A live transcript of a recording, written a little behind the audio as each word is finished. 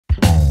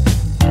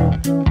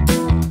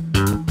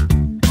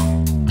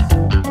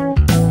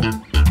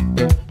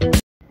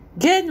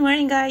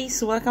morning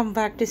guys, welcome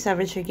back to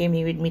Savagery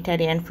Gaming with me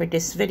Teddy, and for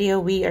this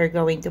video we are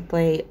going to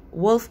play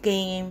Wolf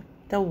Game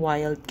The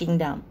Wild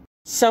Kingdom.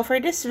 So for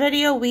this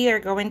video we are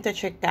going to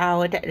check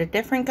out the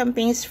different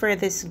campaigns for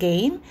this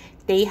game.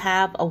 They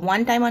have a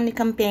one-time only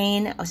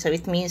campaign, so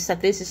it means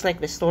that this is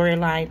like the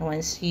storyline.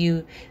 Once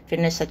you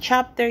finish a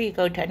chapter, you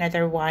go to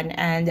another one,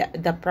 and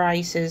the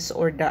prizes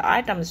or the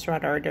items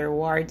rather, the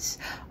rewards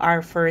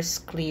are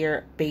first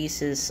clear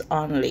basis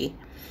only.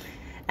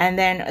 And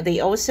then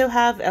they also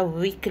have a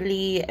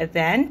weekly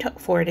event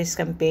for this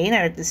campaign,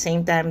 and at the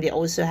same time they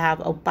also have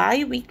a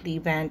bi-weekly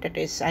event that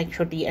is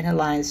actually an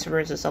alliance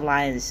versus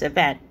alliance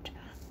event.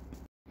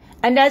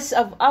 And as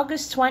of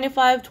August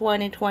 25,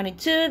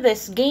 2022,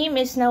 this game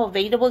is now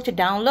available to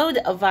download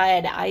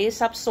via the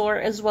iOS App Store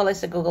as well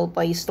as the Google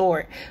Play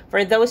Store.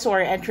 For those who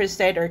are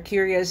interested or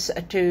curious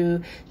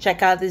to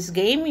check out this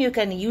game, you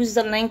can use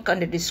the link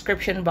on the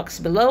description box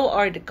below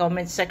or the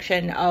comment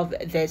section of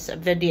this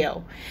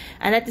video.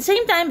 And at the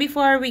same time,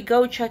 before we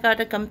go check out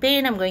the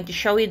campaign, I'm going to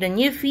show you the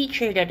new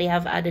feature that they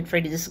have added for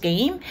this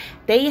game.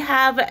 They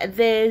have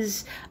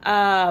this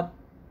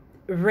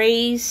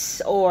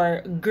raise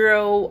or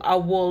grow a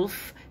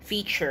wolf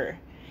feature,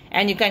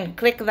 and you can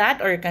click that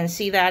or you can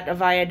see that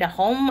via the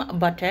home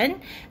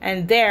button,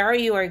 and there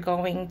you are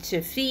going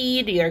to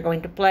feed, you are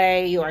going to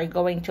play, you are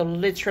going to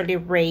literally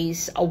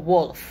raise a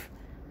wolf.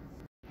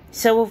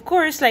 So of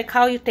course, like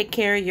how you take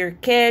care of your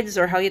kids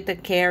or how you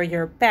take care of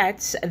your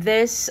pets,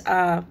 this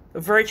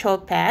virtual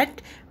pet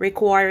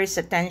requires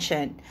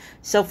attention.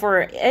 So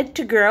for it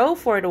to grow,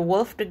 for the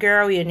wolf to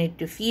grow, you need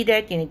to feed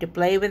it, you need to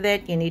play with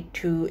it, you need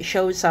to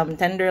show some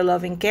tender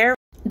loving care.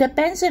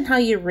 Depends on how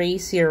you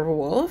raise your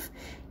wolf,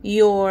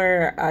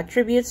 your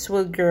attributes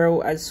will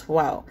grow as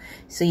well.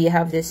 So you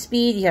have the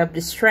speed, you have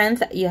the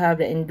strength, you have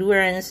the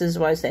endurance, as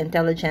well as the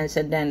intelligence,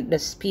 and then the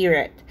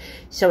spirit.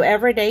 So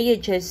every day you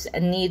just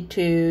need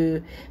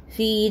to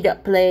feed,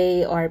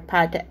 play, or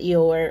pat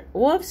your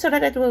wolf so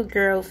that it will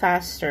grow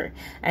faster.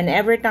 And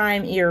every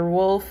time your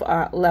wolf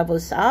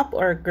levels up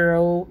or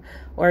grow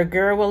a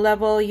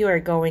level, you are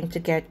going to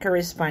get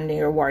corresponding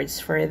rewards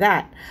for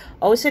that.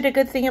 Also, the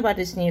good thing about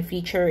this new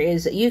feature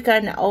is you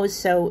can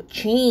also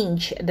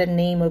change the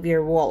name of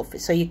your wolf.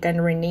 So you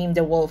can rename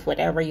the wolf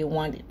whatever you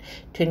want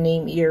to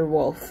name your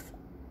wolf.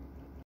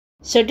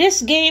 So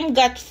this game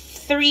got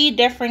 3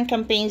 different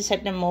campaigns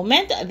at the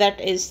moment.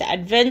 That is the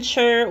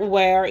adventure,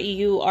 where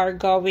you are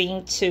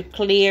going to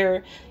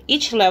clear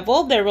each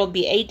level. There will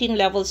be 18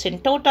 levels in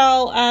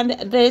total, and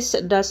this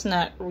does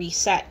not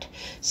reset.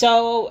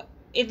 So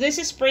this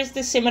is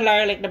pretty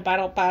similar like the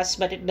battle pass,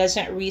 but it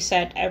doesn't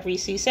reset every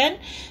season,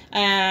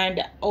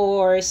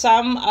 or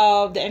some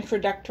of the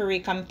introductory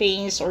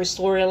campaigns or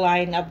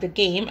storyline of the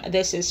game.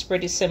 This is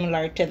pretty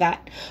similar to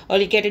that. All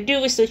you get to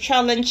do is to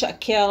challenge,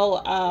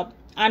 kill other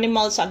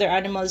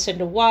animals in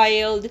the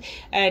wild,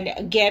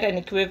 and get an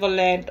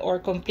equivalent or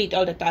complete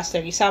all the tasks. For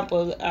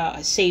example,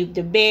 save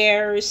the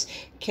bears,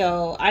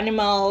 kill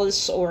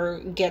animals, or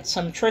get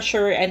some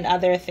treasure and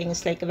other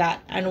things like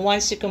that. And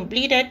once you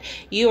complete it,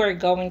 you are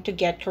going to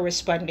get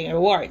corresponding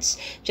rewards.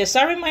 Just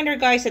a reminder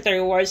guys, that the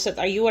rewards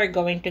that you are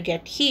going to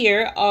get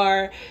here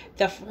are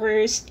the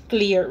first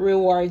clear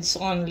rewards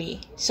only.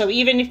 So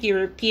even if you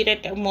repeat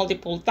it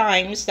multiple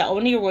times, the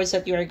only rewards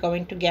that you are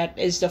going to get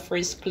is the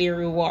first clear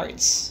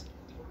rewards.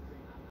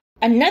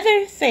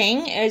 Another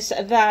thing is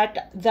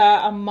that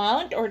the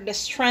amount or the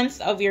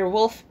strength of your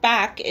wolf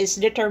pack is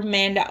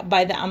determined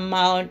by the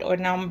amount or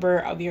number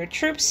of your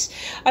troops,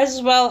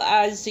 as well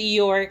as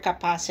your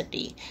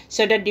capacity.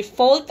 So the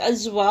default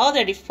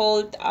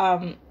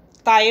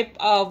type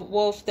of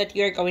wolf that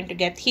you're going to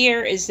get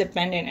here is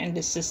dependent on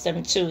the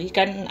system too. You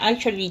can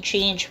actually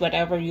change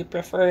whatever you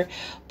prefer,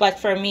 but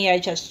for me, I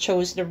just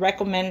chose the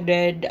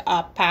recommended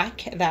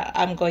pack that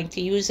I'm going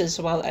to use,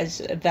 as well as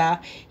the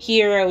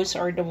heroes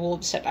or the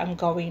wolves that I'm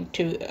going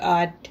to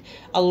add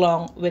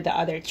along with the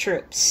other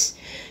troops.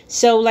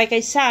 So like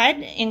I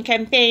said, in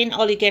campaign,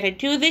 all you get to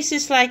do, this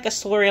is like a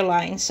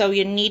storyline. So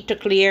you need to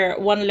clear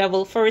one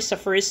level first, the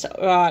first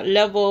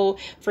level,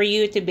 for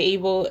you to be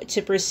able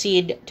to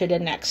proceed to the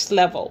next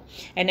level.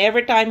 And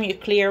every time you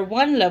clear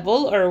one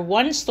level or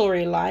one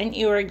storyline,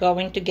 you are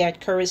going to get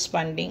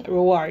corresponding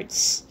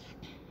rewards.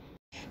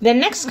 The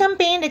next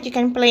campaign that you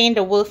can play in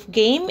the Wolf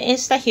game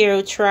is the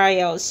Hero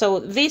Trial. So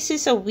this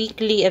is a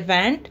weekly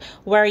event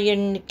where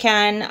you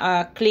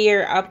can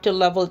clear up to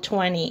level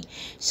 20.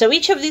 So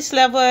each of these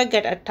levels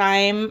get a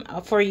time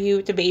for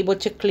you to be able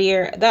to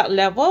clear that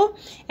level.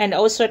 And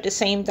also at the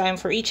same time,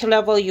 for each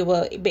level, you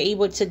will be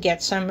able to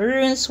get some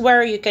runes,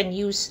 where you can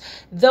use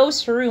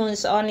those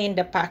runes only in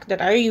the pack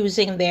that are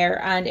using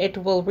there, and it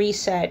will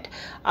reset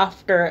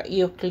after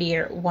you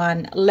clear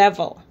one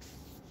level.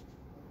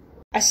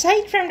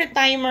 Aside from the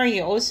timer,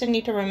 you also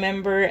need to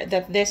remember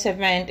that this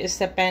event is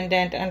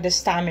dependent on the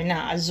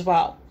stamina as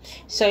well.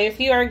 So if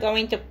you are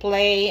going to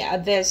play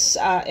this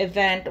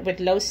event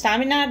with low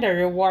stamina, the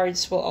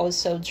rewards will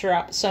also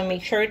drop. So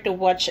make sure to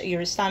watch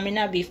your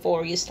stamina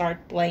before you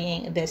start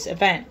playing this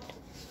event.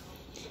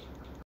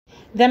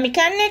 The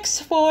mechanics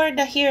for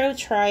the hero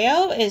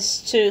trial is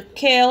to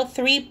kill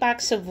 3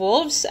 packs of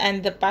wolves,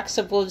 and the packs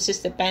of wolves is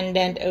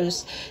dependent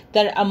as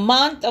the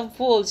amount of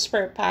wolves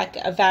per pack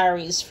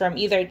varies from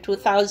either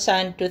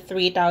 2,000 to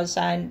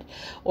 3,000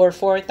 or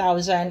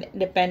 4,000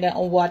 depending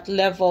on what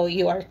level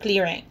you are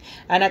clearing.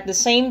 And at the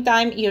same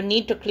time, you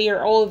need to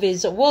clear all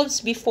these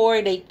wolves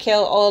before they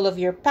kill all of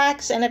your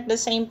packs, and at the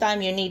same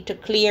time you need to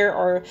clear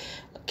or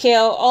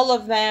kill all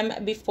of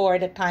them before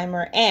the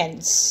timer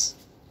ends.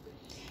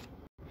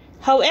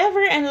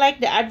 However, unlike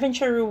the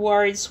adventure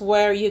rewards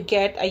where you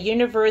get a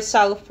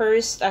universal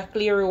first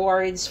clear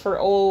rewards for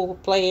all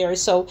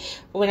players. So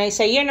when I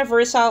say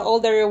universal, all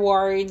the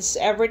rewards,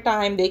 every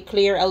time they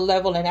clear a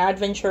level in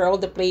adventure, all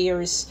the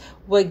players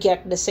will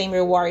get the same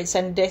rewards,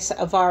 and this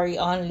vary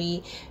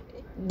only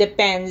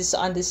depends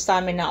on the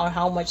stamina or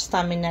how much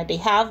stamina they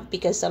have,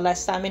 because the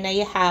less stamina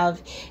you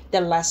have, the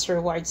less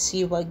rewards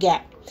you will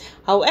get.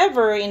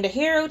 However, in the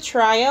hero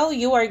trial,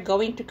 you are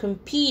going to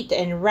compete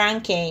in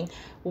ranking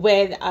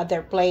with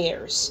other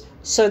players.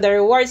 So the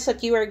rewards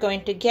that you are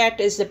going to get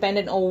is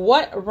dependent on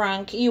what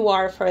rank you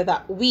are for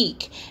that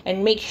week.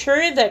 And make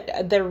sure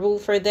that the rule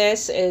for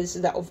this is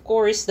that, of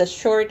course, the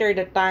shorter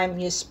the time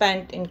you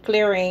spent in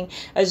clearing,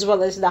 as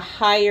well as the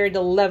higher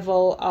the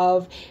level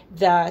of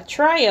the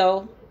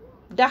trial,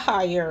 the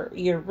higher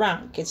your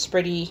rank. It's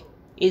pretty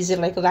easy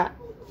like that.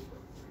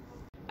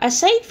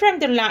 Aside from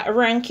the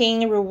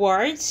ranking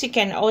rewards, you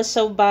can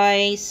also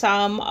buy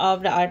some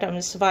of the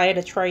items via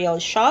the trial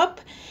shop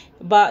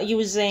by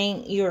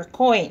using your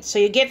coins. So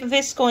you get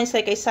these coins,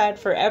 like I said,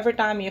 for every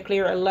time you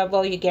clear a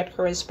level, you get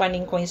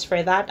corresponding coins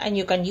for that, and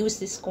you can use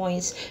these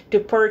coins to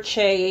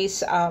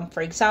purchase,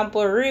 for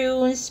example,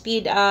 runes,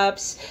 speed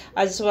ups,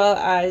 as well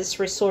as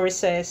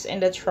resources in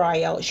the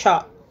trial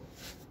shop.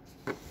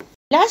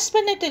 Last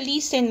but not the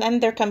least in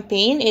their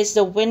campaign is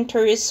the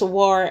Winter's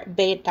War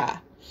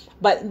Beta.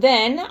 But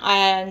then,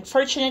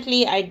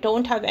 unfortunately, I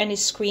don't have any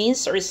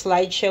screens or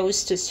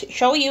slideshows to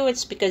show you.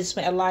 It's because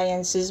my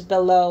alliance is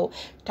below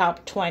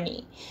top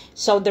 20.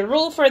 So the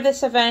rule for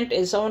this event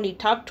is only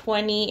top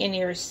 20 in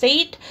your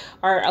state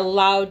are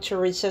allowed to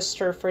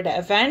register for the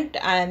event,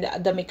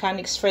 and the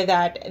mechanics for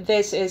that,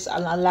 this is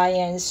an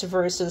alliance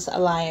versus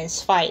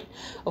alliance fight.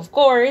 Of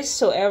course,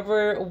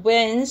 whoever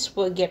wins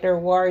will get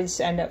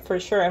rewards, and for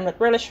sure, I'm not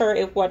really sure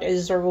if what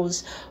is the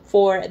rules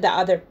for the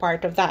other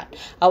part of that.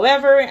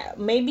 However,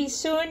 maybe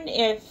soon,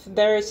 if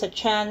there's a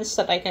chance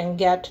that I can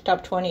get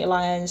top 20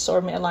 alliance,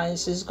 or my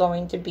alliance is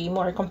going to be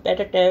more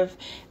competitive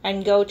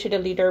and go to the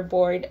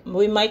leaderboard,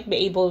 we might be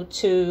able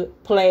to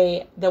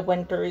play the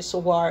Winter's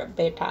War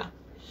Beta.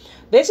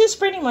 This is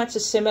pretty much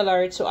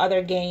similar to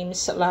other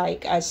games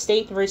like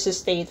state versus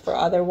state for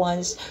other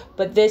ones,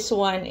 but this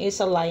one is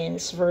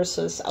alliance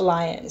versus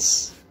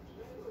alliance.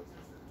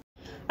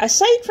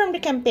 Aside from the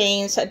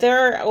campaigns,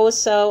 there are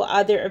also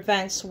other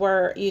events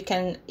where you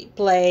can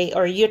play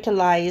or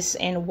utilize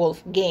in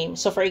Wolf game.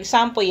 So for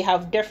example, you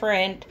have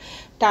different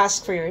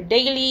tasks for your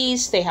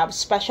dailies, they have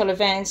special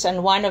events,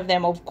 and one of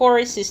them, of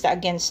course, is the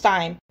Against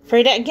Time.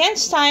 For the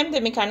Against Time, the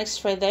mechanics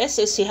for this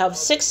is you have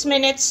 6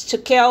 minutes to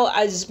kill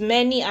as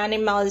many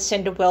animals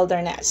in the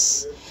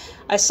wilderness.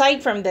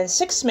 Aside from the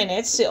 6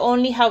 minutes, you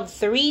only have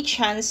 3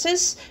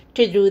 chances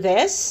to do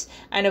this,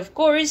 and of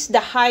course, the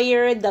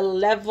higher the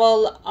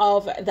level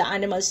of the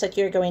animals that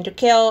you're going to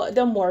kill,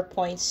 the more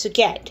points you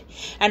get.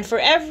 And for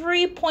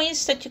every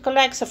points that you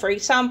collect, so for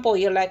example,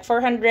 you like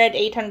 400,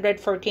 800,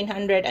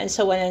 1400, and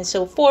so on and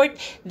so forth,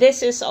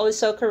 this is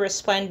also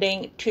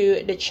corresponding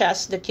to the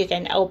chest that you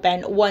can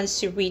open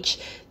once you reach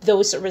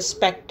those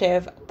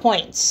respective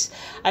points.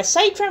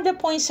 Aside from the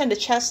points and the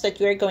chest that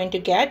you're going to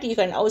get, you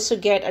can also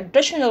get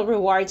additional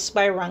rewards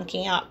by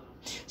ranking up.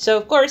 So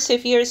of course,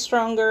 if you're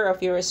stronger,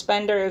 if you're a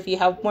spender, if you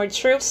have more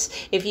troops,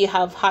 if you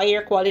have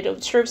higher quality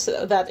of troops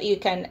that you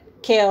can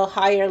kill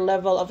higher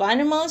level of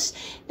animals,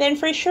 then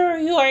for sure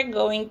you are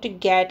going to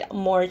get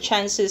more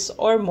chances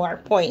or more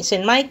points.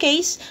 In my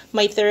case,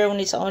 my throne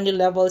is only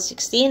level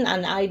 16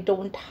 and I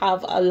don't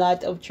have a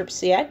lot of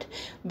troops yet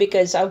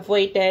because I've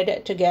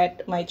waited to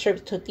get my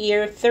troops to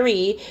tier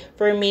 3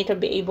 for me to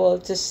be able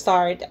to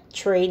start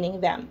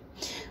training them.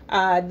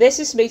 This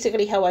is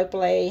basically how I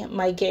play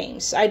my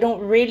games. I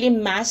don't really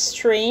mass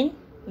train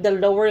the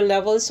lower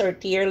levels or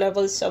tier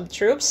levels of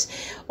troops,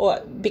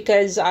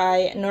 because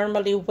I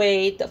normally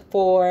wait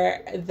for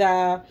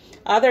the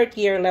other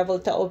tier level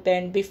to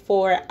open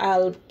before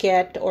I'll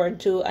get or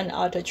do an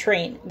auto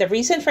train. The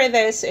reason for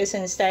this is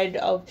instead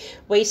of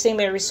wasting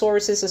my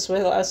resources as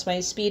well as my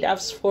speed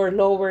ups for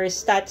lower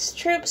stats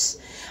troops,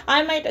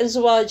 I might as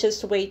well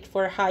just wait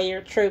for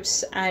higher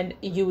troops and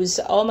use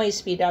all my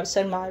speed ups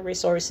and my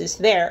resources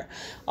there.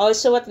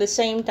 Also at the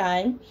same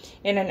time,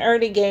 in an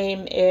early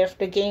game, if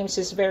the games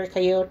is very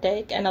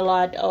chaotic and a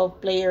lot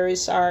of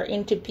players are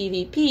into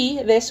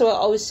PvP, this will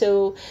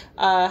also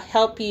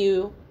help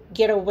you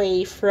get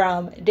away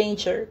from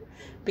danger,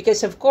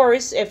 Because of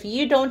course, if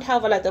you don't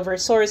have a lot of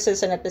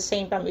resources, and at the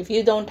same time, if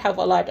you don't have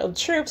a lot of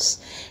troops,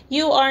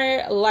 you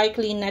are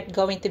likely not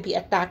going to be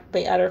attacked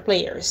by other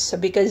players. So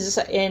because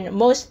in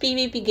most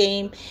PvP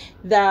game,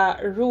 the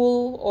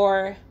rule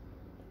or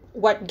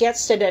what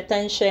gets to the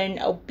attention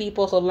of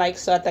people who like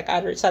to attack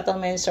other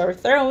settlements or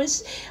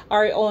thrones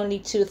are only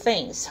two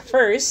things.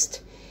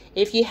 First,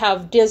 if you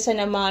have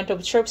decent amount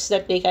of troops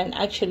that they can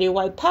actually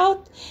wipe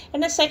out,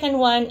 and the second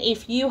one,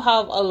 if you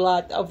have a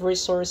lot of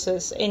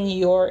resources in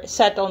your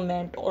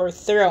settlement or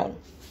throne.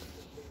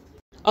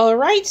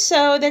 Alright,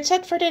 so that's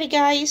it for today,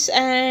 guys,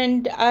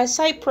 and as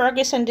I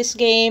progress on this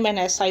game and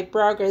as I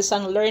progress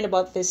and learn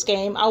about this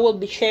game, I will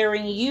be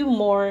sharing you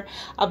more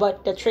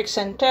about the tricks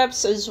and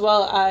tips, as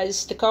well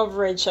as the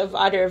coverage of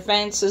other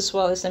events, as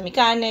well as the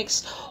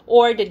mechanics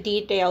or the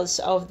details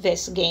of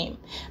this game.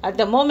 At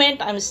the moment,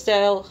 I'm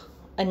still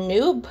a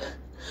noob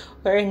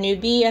or a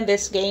newbie in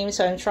this game,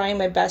 so I'm trying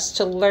my best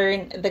to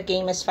learn the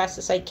game as fast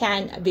as I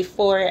can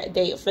before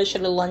they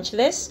officially launch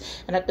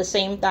this, and at the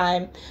same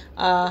time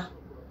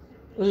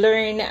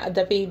learn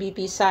the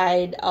PvP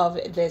side of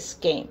this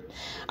game.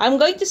 I'm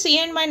going to see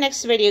you in my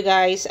next video,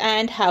 guys,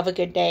 and have a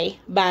good day.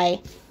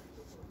 Bye.